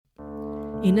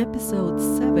In episode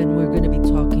 7, we're going to be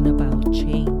talking about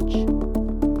change.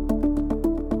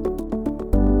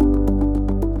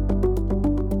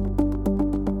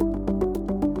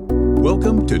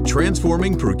 Welcome to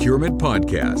Transforming Procurement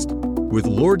Podcast with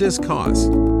Lourdes Cos,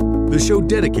 the show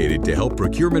dedicated to help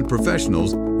procurement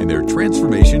professionals in their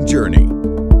transformation journey.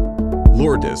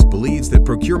 Lourdes believes that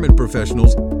procurement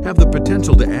professionals have the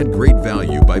potential to add great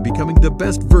value by becoming the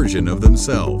best version of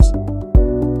themselves.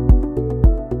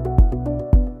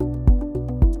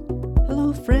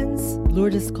 Hello friends,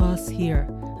 Lourdes Cos here.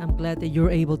 I'm glad that you're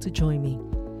able to join me.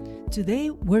 Today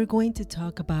we're going to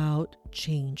talk about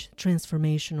change,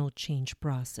 transformational change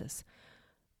process.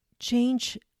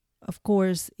 Change, of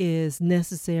course, is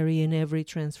necessary in every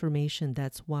transformation.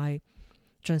 That's why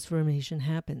transformation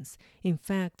happens. In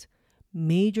fact,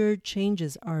 major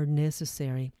changes are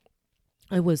necessary.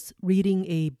 I was reading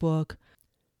a book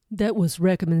that was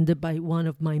recommended by one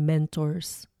of my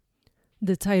mentors.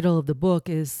 The title of the book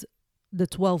is The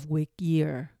 12-Week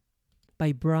Year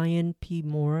by Brian P.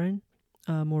 Moran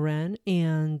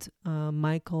and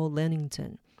Michael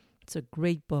Lennington. It's a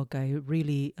great book. I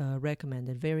really recommend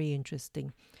it. Very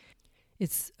interesting.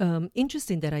 It's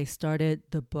interesting that I started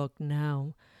the book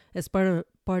now. As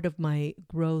part of my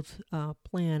growth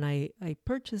plan, I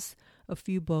purchased a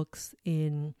few books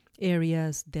in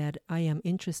areas that I am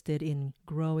interested in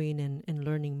growing and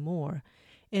learning more.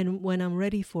 And when I'm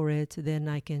ready for it, then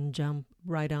I can jump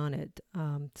right on it.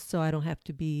 So I don't have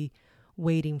to be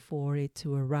waiting for it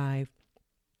to arrive.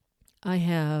 I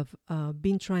have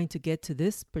been trying to get to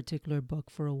this particular book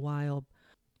for a while,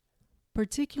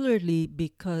 particularly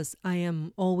because I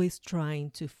am always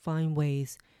trying to find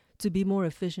ways to be more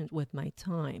efficient with my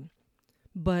time.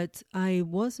 But I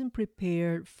wasn't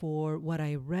prepared for what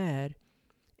I read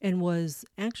and was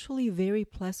actually very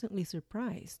pleasantly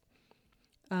surprised.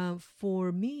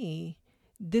 For me,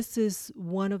 this is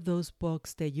one of those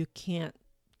books that you can't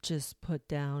just put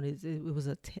down. It was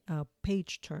a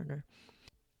page turner.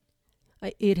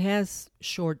 It has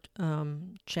short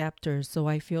chapters, so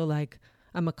I feel like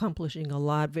I'm accomplishing a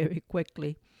lot very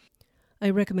quickly. I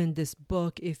recommend this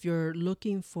book if you're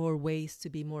looking for ways to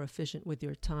be more efficient with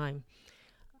your time.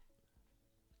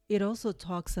 It also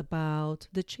talks about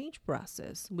the change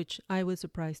process, which I was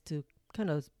surprised to kind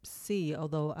of see,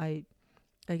 although I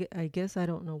guess I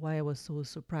don't know why I was so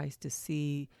surprised to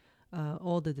see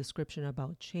all the description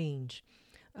about change.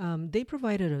 They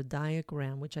provided a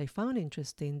diagram, which I found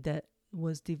interesting, that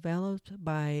was developed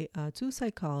by two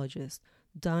psychologists,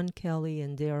 Don Kelly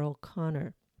and Daryl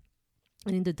Connor.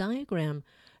 And in the diagram,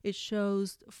 it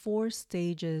shows 4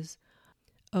 stages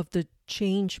of the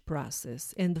change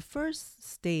process. And the first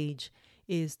stage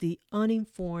is the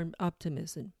uninformed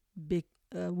optimism,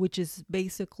 which is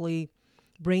basically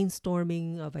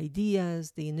brainstorming of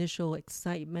ideas, the initial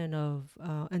excitement of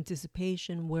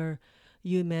anticipation, where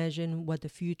you imagine what the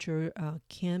future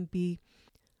can be,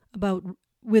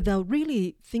 without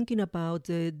really thinking about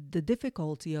the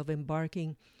difficulty of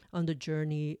embarking on the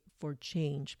journey for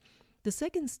change. The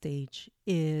second stage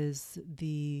is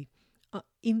the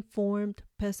informed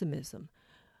pessimism,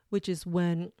 which is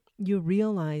when you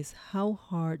realize how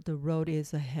hard the road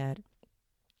is ahead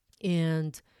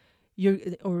and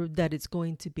that it's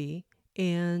going to be,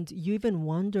 and you even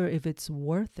wonder if it's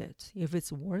worth it, if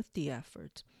it's worth the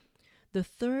effort. The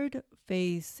third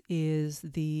phase is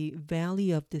the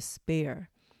valley of despair.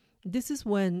 This is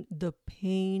when the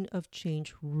pain of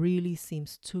change really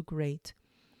seems too great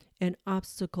and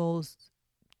obstacles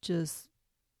just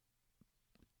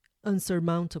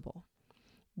unsurmountable.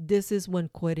 This is when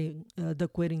the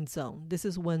quitting zone. This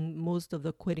is when most of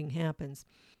the quitting happens.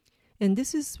 And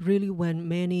this is really when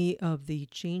many of the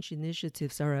change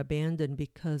initiatives are abandoned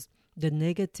because the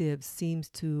negative seems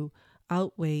to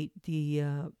outweigh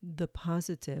the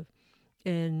positive,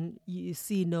 and you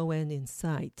see no end in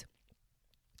sight.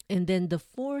 And then the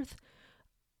fourth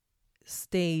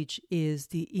stage is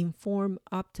the informed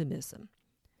optimism.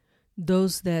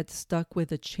 Those that stuck with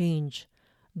the change,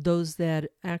 those that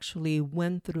actually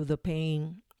went through the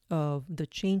pain of the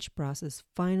change process,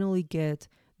 finally get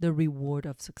the reward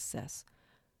of success.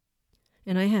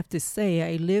 And I have to say,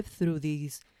 I lived through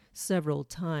these several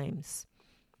times.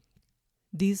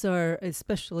 These are,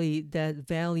 especially that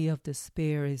valley of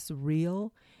despair is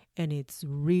real, and it's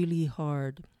really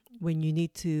hard when you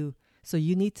need to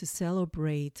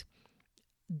celebrate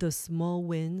the small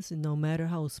wins, no matter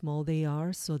how small they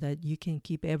are, so that you can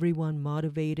keep everyone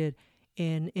motivated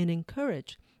and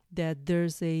encouraged that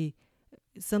there's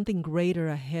something greater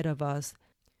ahead of us,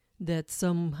 that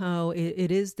somehow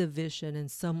it is the vision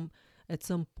and at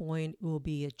some point will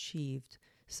be achieved.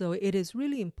 So it is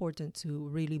really important to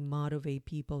really motivate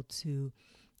people to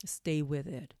stay with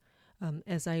it.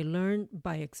 As I learned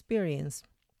by experience,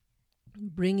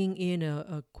 bringing in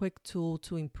a quick tool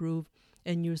to improve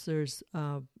end users'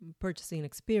 purchasing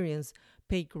experience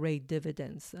paid great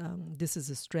dividends. This is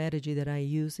a strategy that I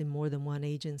use in more than one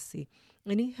agency,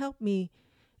 and it helped me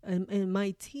and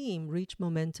my team reach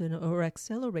momentum or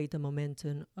accelerate the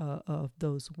momentum of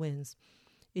those wins.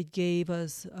 It gave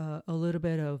us a little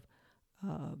bit of,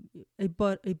 it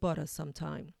bought us some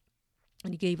time.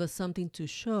 And it gave us something to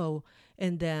show,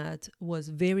 and that was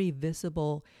very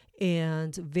visible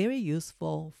and very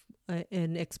useful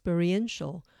and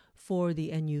experiential for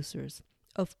the end users.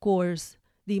 Of course,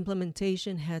 the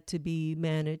implementation had to be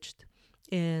managed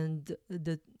and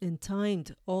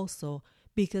timed also,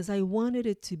 because I wanted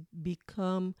it to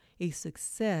become a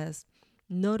success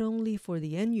not only for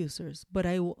the end users, but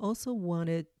I also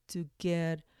wanted to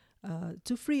get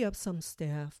to free up some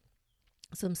staff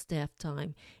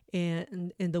time.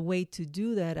 And the way to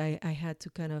do that, I had to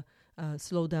kind of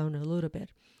slow down a little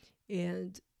bit.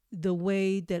 And the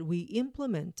way that we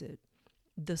implemented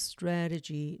the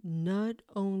strategy not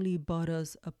only brought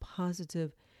us a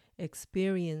positive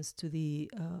experience to the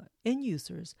end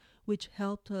users, which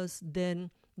helped us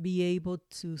then be able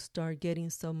to start getting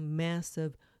some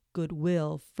massive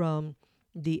goodwill from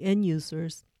the end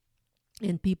users.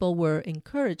 And people were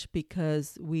encouraged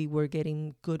because we were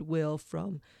getting goodwill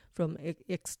from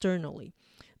externally.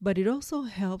 But it also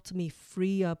helped me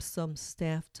free up some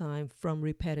staff time from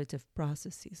repetitive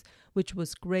processes, which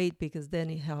was great because then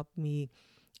it helped me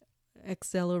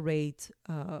accelerate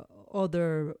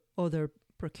other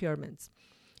procurements.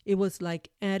 It was like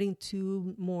adding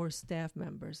 2 more staff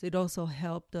members. It also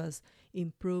helped us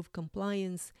improve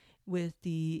compliance with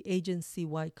the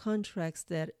agency-wide contracts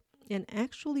and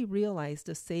actually realize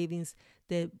the savings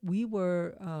that we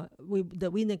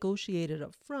negotiated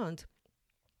up front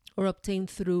or obtained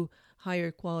through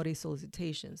higher quality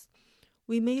solicitations.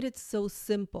 We made it so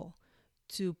simple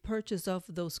to purchase off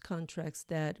those contracts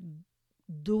that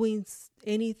doing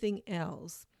anything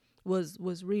else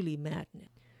was really maddening.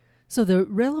 So the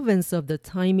relevance of the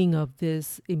timing of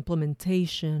this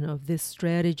implementation of this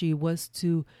strategy was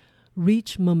to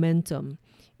reach momentum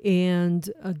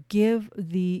and give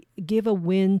a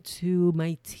win to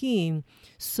my team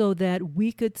so that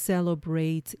we could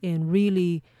celebrate and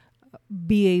really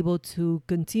be able to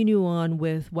continue on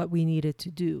with what we needed to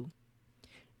do.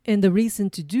 And the reason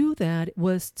to do that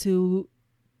was to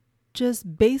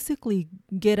just basically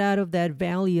get out of that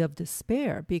valley of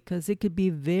despair, because it could be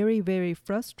very, very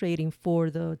frustrating for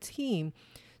the team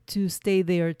to stay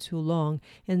there too long.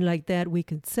 And like that, we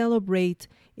could celebrate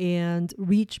and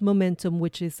reach momentum,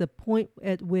 which is a point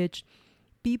at which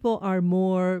people are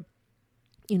more,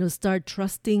 start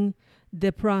trusting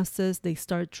the process. They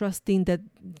start trusting that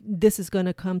this is going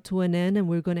to come to an end and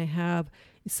we're going to have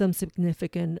some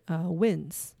significant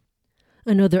wins.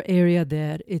 Another area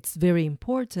that it's very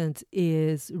important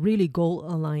is really goal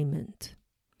alignment.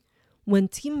 When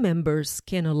team members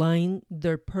can align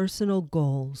their personal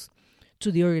goals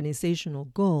to the organizational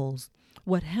goals,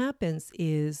 what happens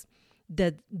is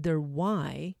that their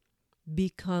why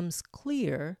becomes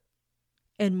clear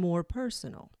and more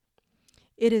personal.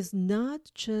 It is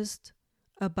not just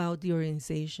about the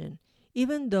organization,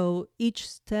 even though each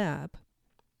step,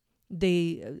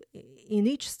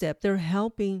 they're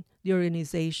helping the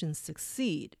organization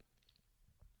succeed.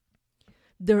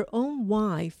 Their own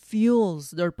why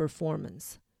fuels their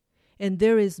performance, and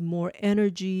there is more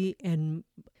energy and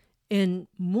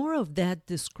more of that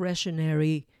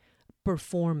discretionary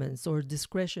performance or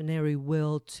discretionary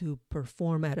will to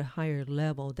perform at a higher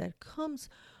level that comes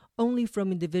only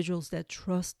from individuals that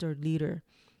trust their leader.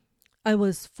 I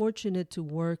was fortunate to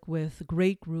work with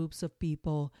great groups of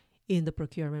people in the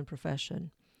procurement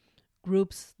profession,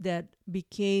 groups that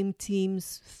became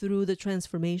teams through the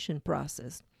transformation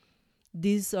process.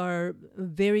 These are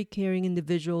very caring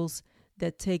individuals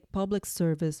that take public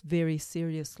service very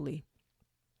seriously.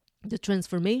 The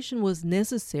transformation was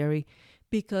necessary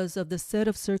because of the set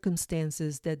of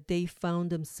circumstances that they found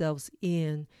themselves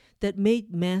in that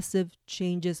made massive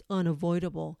changes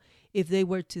unavoidable if they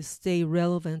were to stay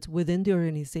relevant within the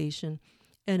organization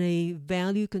and a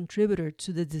value contributor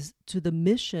to the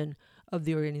mission of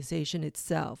the organization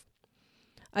itself.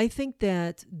 I think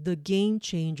that the game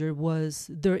changer was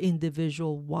their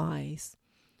individual whys,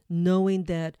 knowing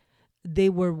that they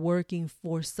were working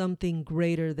for something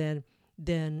greater than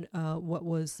what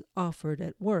was offered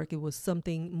at work. It was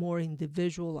something more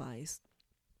individualized.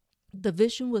 The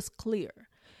vision was clear,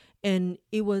 and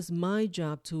it was my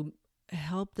job to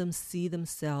help them see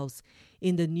themselves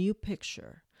in the new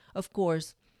picture. Of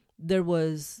course,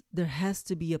 there has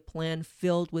to be a plan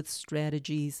filled with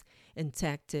strategies and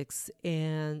tactics,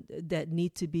 and that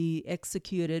need to be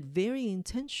executed very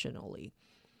intentionally.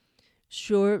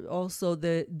 Sure, also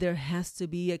there has to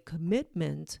be a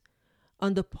commitment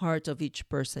on the part of each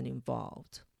person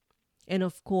involved. And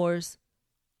of course,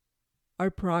 our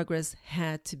progress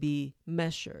had to be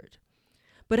measured.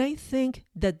 But I think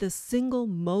that the single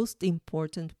most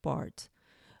important part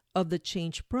of the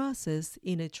change process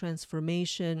in a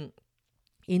transformation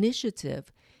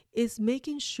initiative is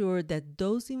making sure that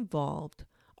those involved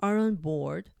are on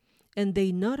board, and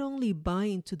they not only buy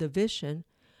into the vision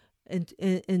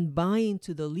and buy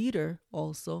into the leader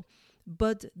also,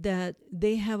 but that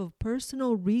they have a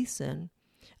personal reason,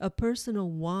 a personal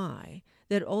why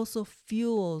that also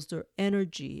fuels their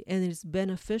energy and is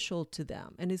beneficial to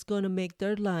them and is going to make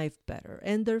their life better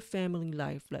and their family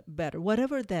life better,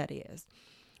 whatever that is.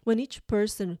 When each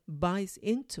person buys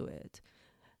into it,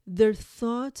 their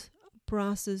thought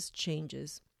process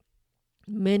changes.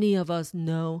 Many of us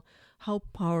know how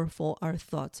powerful our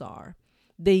thoughts are.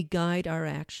 They guide our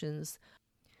actions.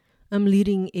 I'm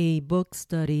leading a book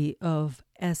study of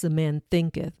As a Man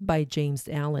Thinketh by James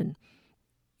Allen.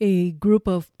 A group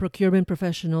of procurement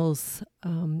professionals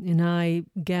and I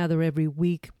gather every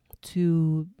week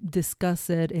to discuss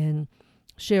it and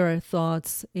share our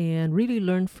thoughts and really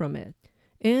learn from it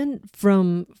and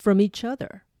from each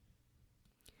other.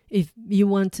 If you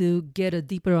want to get a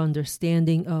deeper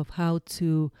understanding of how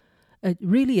to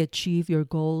really achieve your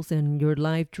goals and your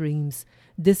life dreams,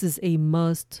 this is a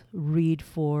must read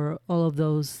for all of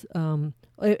those,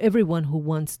 everyone who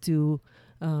wants to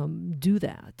do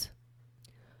that.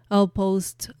 I'll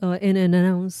post and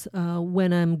announce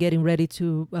when I'm getting ready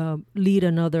to lead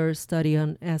another study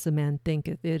on As a Man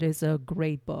Thinketh. It is a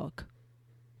great book.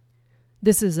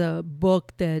 This is a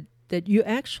book that you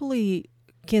actually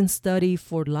can study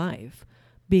for life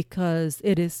because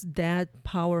it is that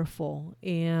powerful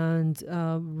and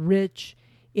rich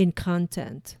in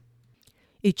content.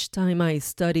 Each time I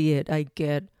study it, I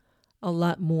get a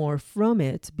lot more from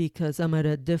it because I'm at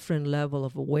a different level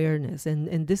of awareness.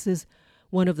 And this is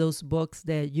one of those books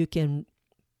that you can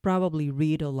probably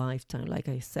read a lifetime, like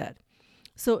I said.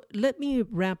 So let me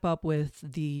wrap up with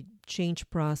the change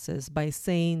process by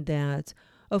saying that,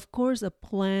 of course, a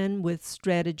plan with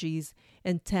strategies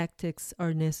and tactics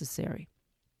are necessary.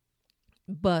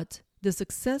 But the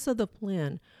success of the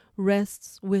plan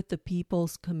rests with the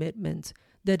people's commitment,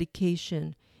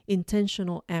 dedication,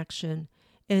 intentional action,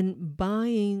 and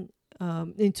buying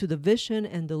into the vision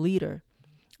and the leader.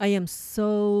 I am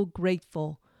so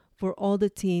grateful for all the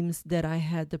teams that I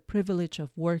had the privilege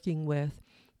of working with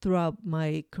throughout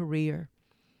my career.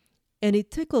 And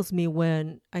it tickles me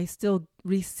when I still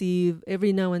receive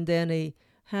every now and then a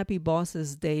Happy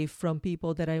Bosses Day from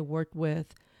people that I worked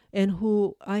with and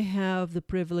who I have the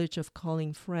privilege of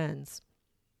calling friends.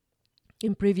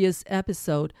 In previous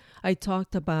episode, I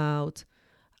talked about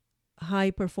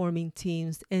high-performing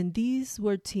teams, and these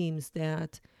were teams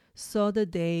that saw the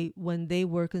day when they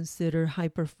were considered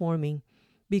high-performing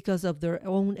because of their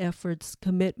own efforts,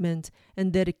 commitment,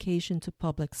 and dedication to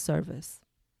public service.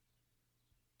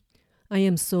 I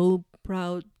am so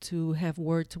proud to have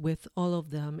worked with all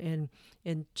of them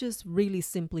and just really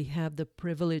simply have the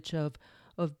privilege of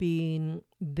being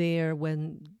there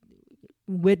when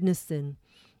witnessing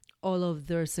all of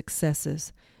their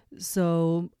successes.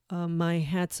 So my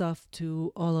hats off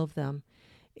to all of them.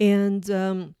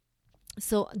 And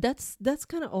so that's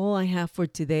kind of all I have for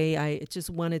today. I just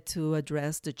wanted to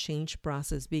address the change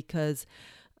process because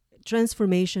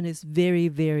transformation is very,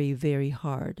 very, very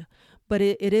hard. But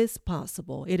it is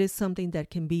possible. It is something that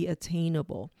can be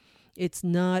attainable. It's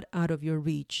not out of your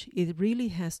reach. It really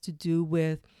has to do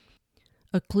with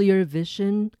a clear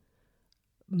vision,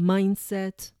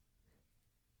 mindset,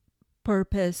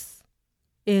 purpose,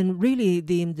 and really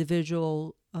the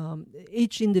individual,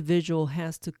 each individual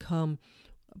has to come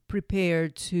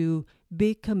prepared to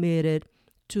be committed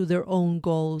to their own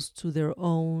goals, to their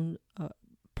own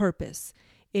purpose.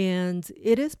 And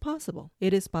it is possible.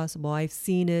 It is possible. I've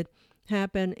seen it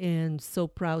happen and so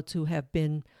proud to have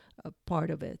been a part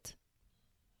of it.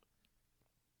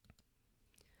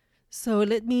 So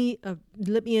let me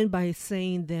end by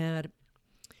saying that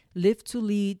Live to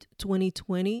Lead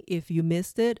 2020, if you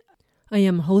missed it, I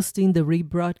am hosting the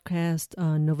rebroadcast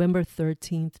on November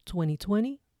 13th,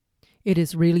 2020. It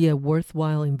is really a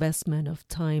worthwhile investment of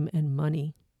time and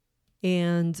money.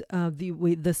 And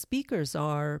the speakers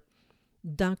are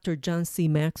Dr. John C.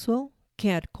 Maxwell,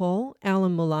 Kat Cole,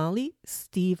 Alan Mullally,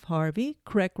 Steve Harvey,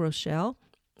 Craig Rochelle,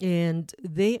 and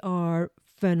they are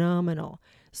phenomenal.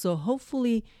 So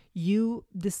hopefully you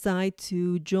decide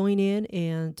to join in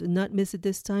and not miss it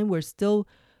this time, we're still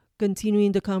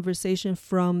continuing the conversation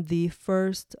from the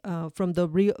first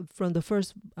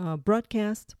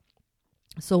broadcast.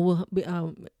 So we'll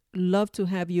love to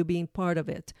have you being part of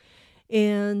it.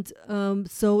 And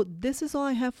so this is all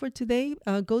I have for today.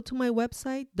 Go to my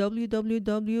website,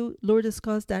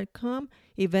 www.lourdescos.com,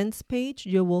 events page.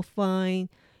 You will find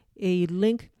a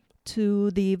link to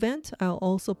the event. I'll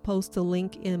also post a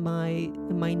link in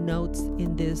my notes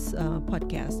in this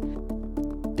podcast.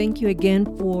 Thank you again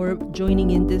for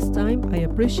joining in this time. I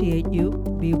appreciate you.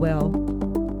 Be well.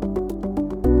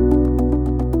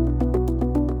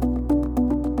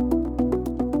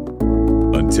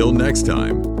 Until next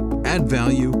time, add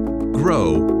value,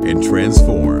 grow, and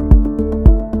transform.